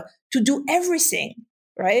pressure to do everything,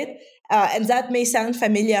 right? And that may sound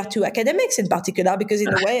familiar to academics in particular, because in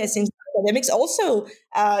a way, I think academics also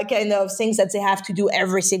kind of think that they have to do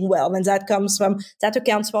everything well. And that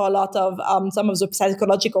accounts for a lot of some of the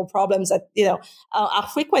psychological problems that, are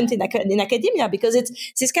frequent in academia, because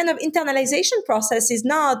it's this kind of internalization process it's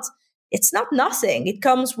not nothing. It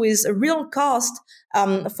comes with a real cost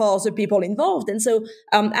for the people involved. And so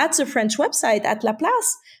at the French website, at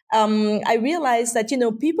Laplace, I realized that,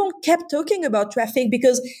 people kept talking about traffic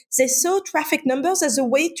because they saw traffic numbers as a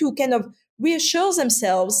way to kind of reassure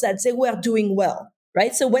themselves that they were doing well,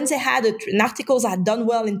 right? So when they had an article that had done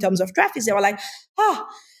well in terms of traffic, they were like,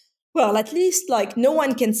 well, at least like no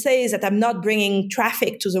one can say that I'm not bringing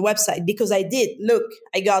traffic to the website because I did. Look,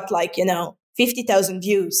 I got 50,000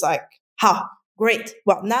 views. Like, great.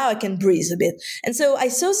 Well, now I can breathe a bit. And so I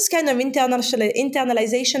saw this kind of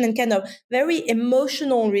internalization and kind of very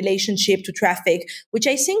emotional relationship to traffic, which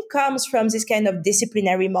I think comes from this kind of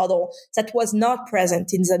disciplinary model that was not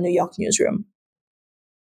present in the New York newsroom.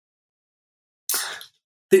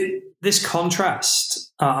 This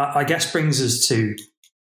contrast, I guess, brings us to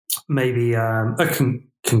maybe a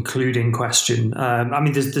concluding question.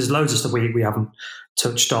 There's loads of stuff we haven't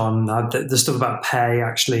touched on. The stuff about pay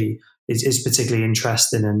actually is particularly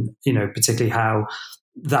interesting, and particularly how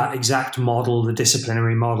that exact model, the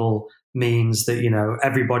disciplinary model, means that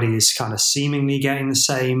everybody is kind of seemingly getting the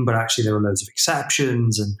same, but actually there are loads of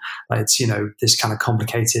exceptions, and it's this kind of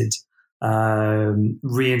complicated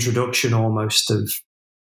reintroduction almost of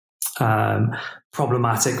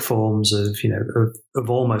problematic forms of of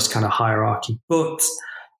almost kind of hierarchy. But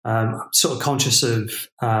I'm sort of conscious of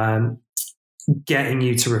getting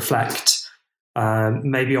you to reflect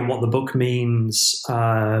maybe on what the book means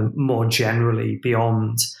more generally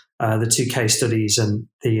beyond the two case studies and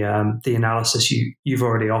the analysis you've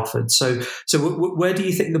already offered. So where do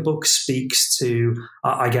you think the book speaks to,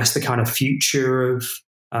 I guess, the kind of future of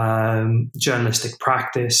journalistic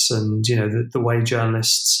practice and the way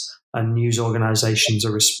journalists and news organizations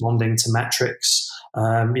are responding to metrics,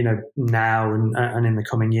 now and in the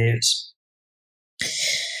coming years?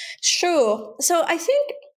 Sure. So I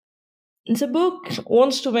think the book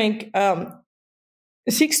wants to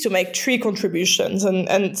seeks to make three contributions,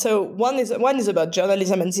 and so one is about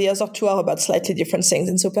journalism, and the other two are about slightly different things.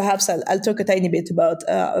 And so perhaps I'll talk a tiny bit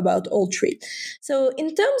about all three. So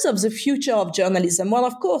in terms of the future of journalism, well,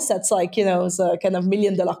 of course, that's the kind of $1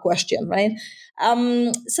 million question, right?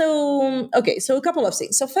 So a couple of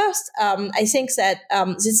things. So first, I think that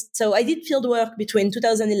so I did field work between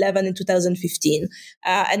 2011 and 2015,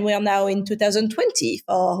 and we are now in 2020,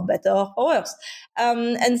 for better or worse.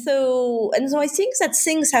 And so I think that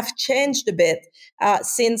things have changed a bit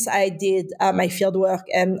since I did my field work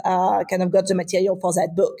and kind of got the material for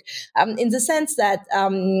that book. In the sense that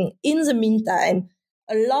in the meantime,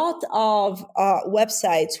 a lot of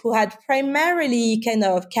websites who had primarily kind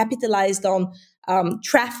of capitalized on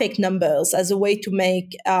traffic numbers as a way to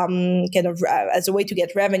make as a way to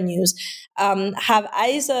get revenues have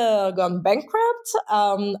either gone bankrupt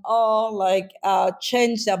or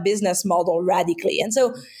changed their business model radically. And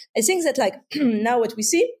so I think that now what we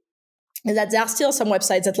see is that there are still some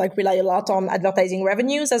websites that rely a lot on advertising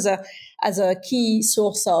revenues as a key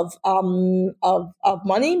source of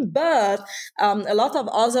money, but a lot of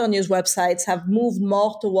other news websites have moved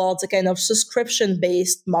more towards a kind of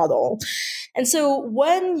subscription-based model. And so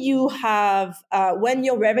when you have when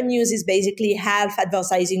your revenues is basically half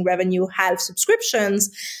advertising revenue, half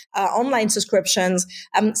subscriptions, online subscriptions,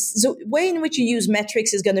 the way in which you use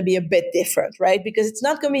metrics is going to be a bit different, right? Because it's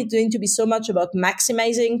not going to be so much about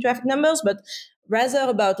maximizing traffic numbers, but rather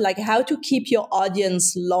about like how to keep your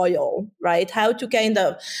audience loyal, right? How to kind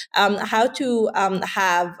of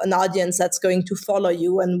have an audience that's going to follow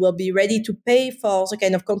you and will be ready to pay for the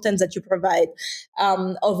kind of content that you provide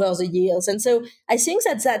over the years. And so I think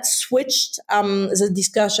that switched the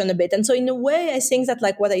discussion a bit. And so in a way, I think that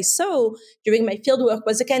like what I saw during my fieldwork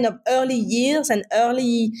was a kind of early years and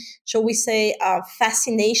early, shall we say,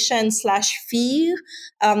 fascination/fear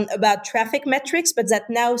about traffic metrics, but that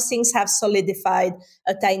now things have solidified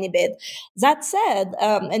a tiny bit. That said,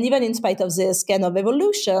 and even in spite of this kind of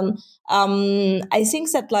evolution, I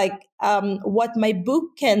think that like what my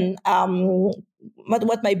book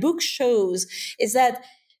what my book shows is that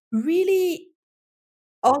really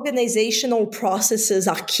organizational processes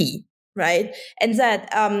are key, right? And that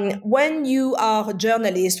when you are a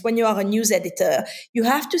journalist, when you are a news editor, you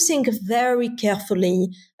have to think very carefully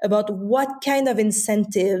about what kind of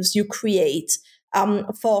incentives you create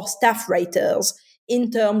for staff writers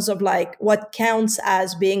in terms of like what counts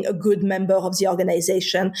as being a good member of the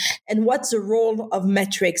organization and what's the role of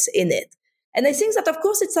metrics in it. And I think that, of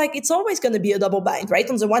course, it's always going to be a double bind, right?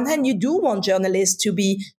 On the one hand, you do want journalists to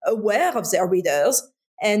be aware of their readers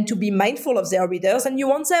and to be mindful of their readers. And you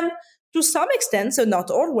want them to some extent, so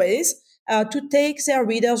not always, to take their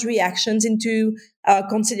readers' reactions into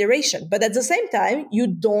consideration. But at the same time, you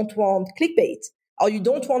don't want clickbait, or you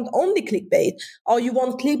don't want only clickbait, or you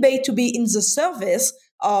want clickbait to be in the service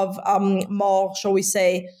of more, shall we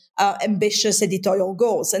say, ambitious editorial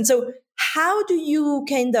goals. And so how do you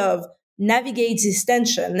kind of navigate this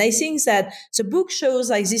tension? And I think that the book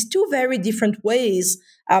shows like these two very different ways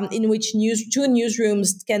in which two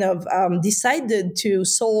newsrooms kind of decided to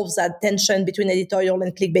solve that tension between editorial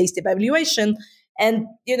and click-based evaluation. And,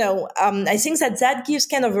 I think that gives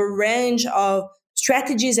kind of a range of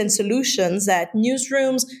strategies and solutions that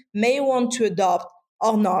newsrooms may want to adopt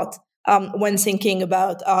or not when thinking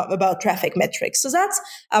about traffic metrics. So that's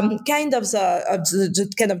kind of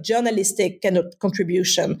the kind of journalistic kind of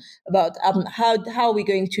contribution about how we're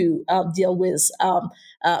going to deal with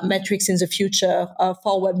metrics in the future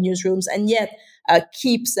for web newsrooms, and yet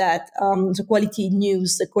keeps that the quality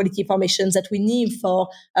news, the quality information that we need for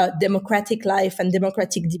democratic life and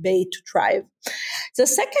democratic debate to thrive. The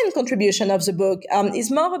second contribution of the book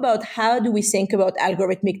is more about how do we think about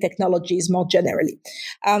algorithmic technologies more generally.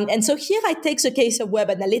 And so here I take the case of web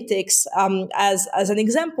analytics as an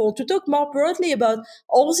example to talk more broadly about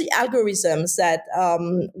all the algorithms that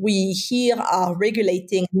we here are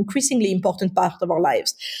regulating an increasingly important part of our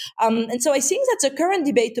lives. And so I think that the current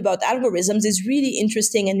debate about algorithms is really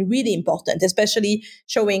interesting and really important, especially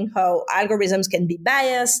showing how algorithms can be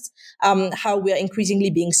biased, how we're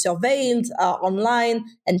increasingly being surveilled online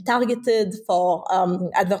and targeted for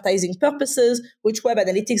advertising purposes, which web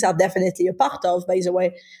analytics are definitely a part of, by the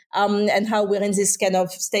way, and how we're in this kind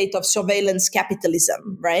of state of surveillance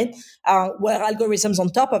capitalism, right? Where algorithms on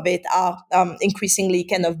top of it are increasingly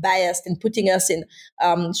kind of biased and putting us in,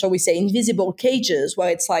 shall we say, invisible cages where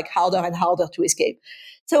it's like harder and harder to escape.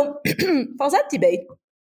 So for that debate,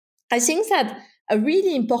 I think that a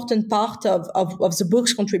really important part of the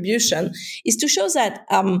book's contribution is to show that,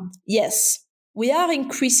 yes, we are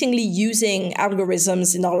increasingly using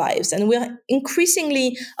algorithms in our lives, and we're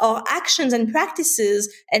increasingly, our actions and practices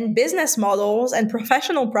and business models and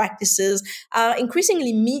professional practices are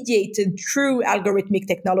increasingly mediated through algorithmic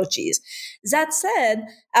technologies. That said,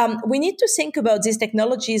 we need to think about these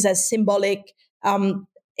technologies as symbolic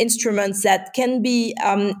instruments that can be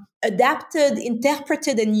adapted,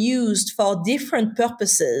 interpreted, and used for different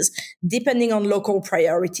purposes depending on local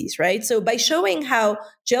priorities, right? So by showing how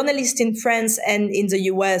journalists in France and in the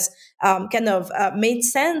US kind of made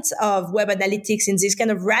sense of web analytics in these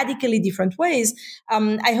kind of radically different ways,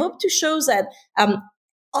 I hope to show that other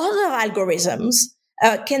algorithms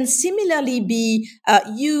can similarly be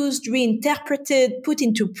used, reinterpreted, put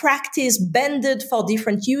into practice, bended for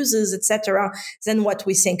different uses, etc., than what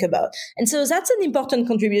we think about. And so that's an important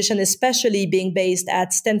contribution, especially being based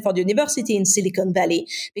at Stanford University in Silicon Valley,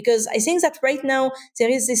 because I think that right now there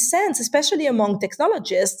is this sense, especially among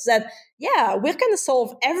technologists, that yeah, we're going to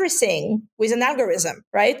solve everything with an algorithm,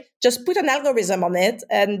 right? Just put an algorithm on it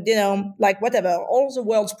and, like whatever, all the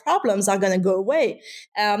world's problems are going to go away.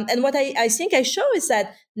 And what I think I show is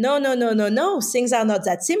that no, things are not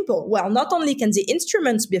that simple. Well, not only can the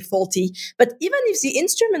instruments be faulty, but even if the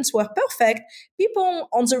instruments were perfect, people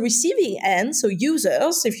on the receiving end, so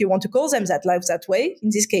users, if you want to call them that way,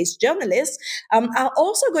 in this case, journalists, are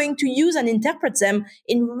also going to use and interpret them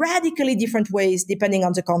in radically different ways depending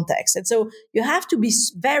on the context. And so you have to be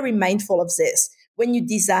very mindful of this when you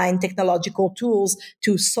design technological tools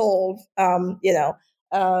to solve,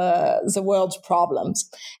 the world's problems.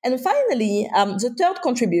 And finally, the third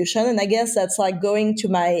contribution, and I guess that's like going to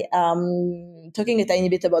my talking a tiny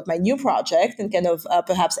bit about my new project and kind of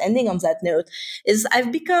perhaps ending on that note, is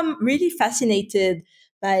I've become really fascinated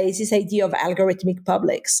by this idea of algorithmic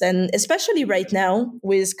publics. And especially right now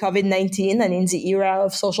with COVID-19 and in the era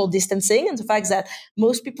of social distancing, and the fact that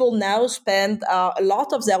most people now spend a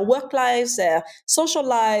lot of their work lives, their social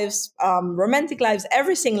lives, romantic lives,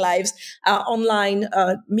 everything lives online,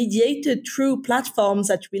 mediated through platforms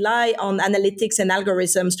that rely on analytics and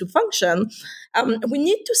algorithms to function. We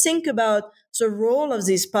need to think about the role of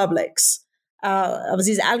these publics, of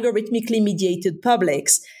these algorithmically mediated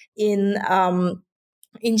publics in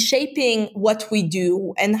shaping what we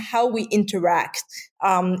do and how we interact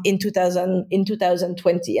in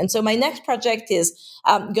 2020. And so my next project is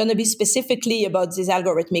going to be specifically about these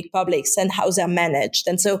algorithmic publics and how they're managed.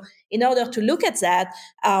 And so in order to look at that,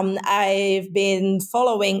 I've been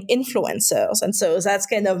following influencers. And so that's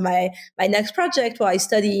kind of my next project, where I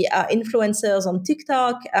study influencers on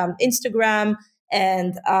TikTok, Instagram,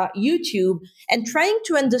 and YouTube, and trying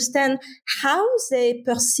to understand how they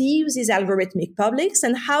perceive these algorithmic publics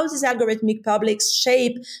and how these algorithmic publics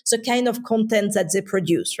shape the kind of content that they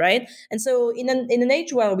produce, right? And so in an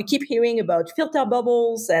age where we keep hearing about filter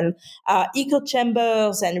bubbles and echo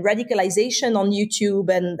chambers and radicalization on YouTube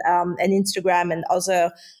and Instagram and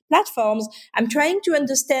other platforms, I'm trying to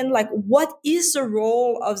understand like what is the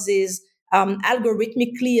role of these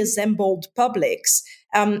algorithmically assembled publics,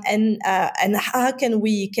 and how can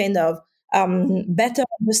we kind of better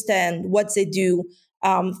understand what they do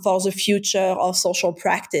for the future of social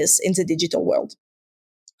practice in the digital world.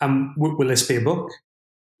 Will this be a book?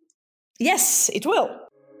 Yes, it will.